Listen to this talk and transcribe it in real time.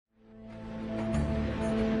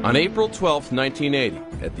On April 12,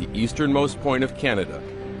 1980, at the easternmost point of Canada,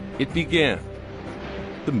 it began.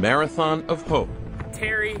 The Marathon of Hope.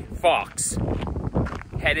 Terry Fox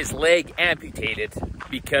had his leg amputated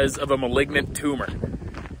because of a malignant tumor.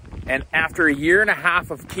 And after a year and a half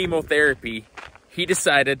of chemotherapy, he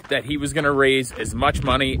decided that he was going to raise as much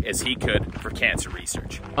money as he could for cancer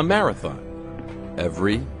research. A marathon.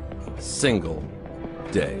 Every single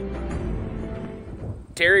day.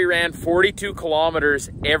 Terry ran 42 kilometers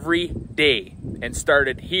every day and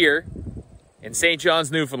started here in St.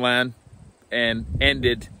 John's, Newfoundland, and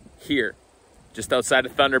ended here, just outside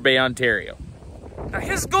of Thunder Bay, Ontario. Now,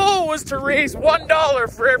 his goal was to raise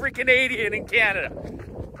 $1 for every Canadian in Canada.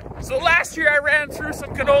 So last year I ran through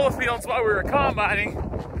some canola fields while we were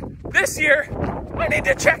combining. This year, I need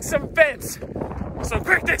to check some fence. So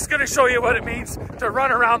Quick Dick's gonna show you what it means to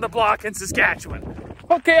run around the block in Saskatchewan.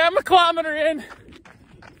 Okay, I'm a kilometer in.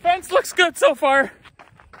 Fence looks good so far.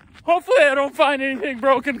 Hopefully I don't find anything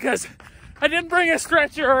broken because I didn't bring a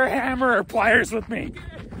stretcher or a hammer or pliers with me.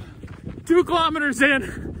 2 kilometers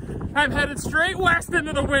in, I'm headed straight west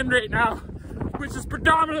into the wind right now, which is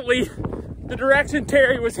predominantly the direction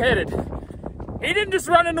Terry was headed. He didn't just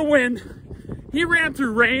run in the wind. He ran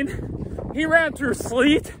through rain. He ran through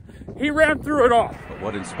sleet. He ran through it all. But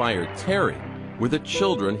what inspired Terry were the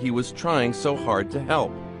children he was trying so hard to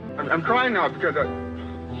help. I'm crying now because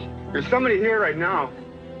there's somebody here right now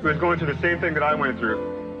who is going through the same thing that I went through.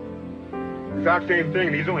 Exact same thing,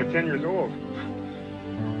 and he's only 10 years old.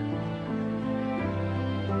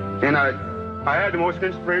 And I had the most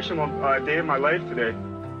inspirational day of my life today.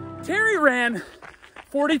 Terry ran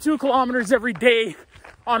 42 kilometers every day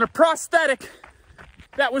on a prosthetic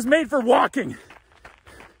that was made for walking.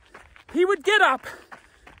 He would get up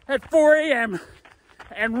at 4 a.m.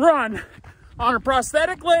 and run on a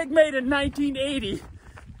prosthetic leg made in 1980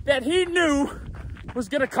 that he knew was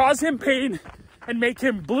going to cause him pain and make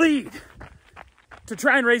him bleed to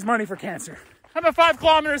try and raise money for cancer. I'm at 5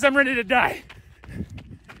 kilometers, I'm ready to die.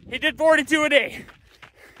 He did 42 a day.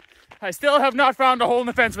 I still have not found a hole in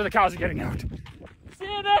the fence where the cows are getting out.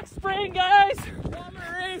 See you next spring, guys.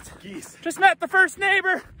 Kilometer 8. Geese. Just met the first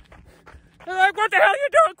neighbor. They're like, what the hell are you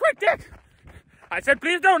doing, Quick Dick? I said,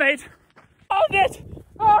 please donate. Found it.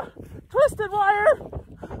 Oh, twisted wire.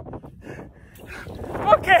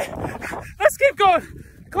 Okay, let's keep going.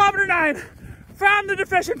 Kilometer 9. Found the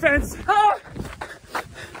deficient fence. Oh.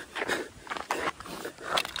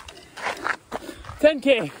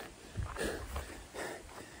 10K.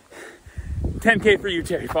 10K for you,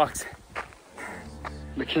 Terry Fox.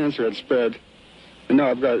 The cancer had spread, and now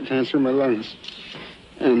I've got cancer in my lungs.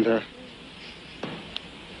 And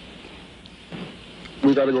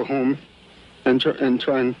we got to go home and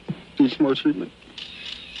try and do some more treatment.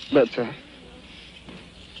 But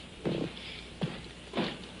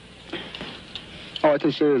all I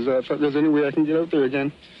can say is if there's any way I can get out there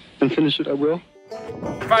again and finish it, I will.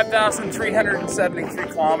 5,373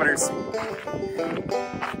 kilometers.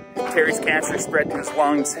 Terry's cancer spread to his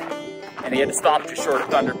lungs, and he had to stop just short of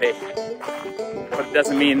Thunder Bay. But it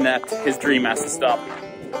doesn't mean that his dream has to stop.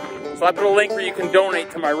 So I put a link where you can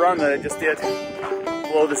donate to my run that I just did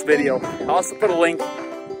below this video. I also put a link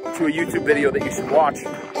to a YouTube video that you should watch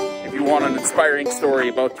if you want an inspiring story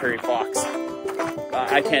about Terry Fox.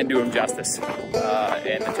 I can't do him justice.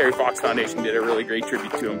 And the Terry Fox Foundation did a really great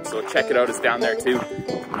tribute to him, so check it out, it's down there too.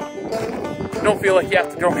 Don't feel like you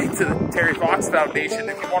have to donate to the Terry Fox Foundation.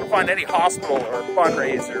 If you want to find any hospital or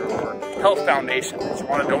fundraiser or health foundation that you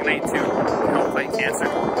want to donate to help fight cancer,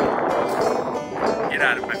 get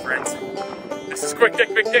at it, my friends. This is Quick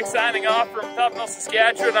Dick Big Dick signing off from Tufnell,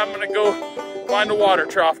 Saskatchewan. I'm going to go find a water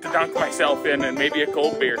trough to dunk myself in and maybe a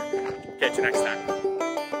cold beer. Catch you next time.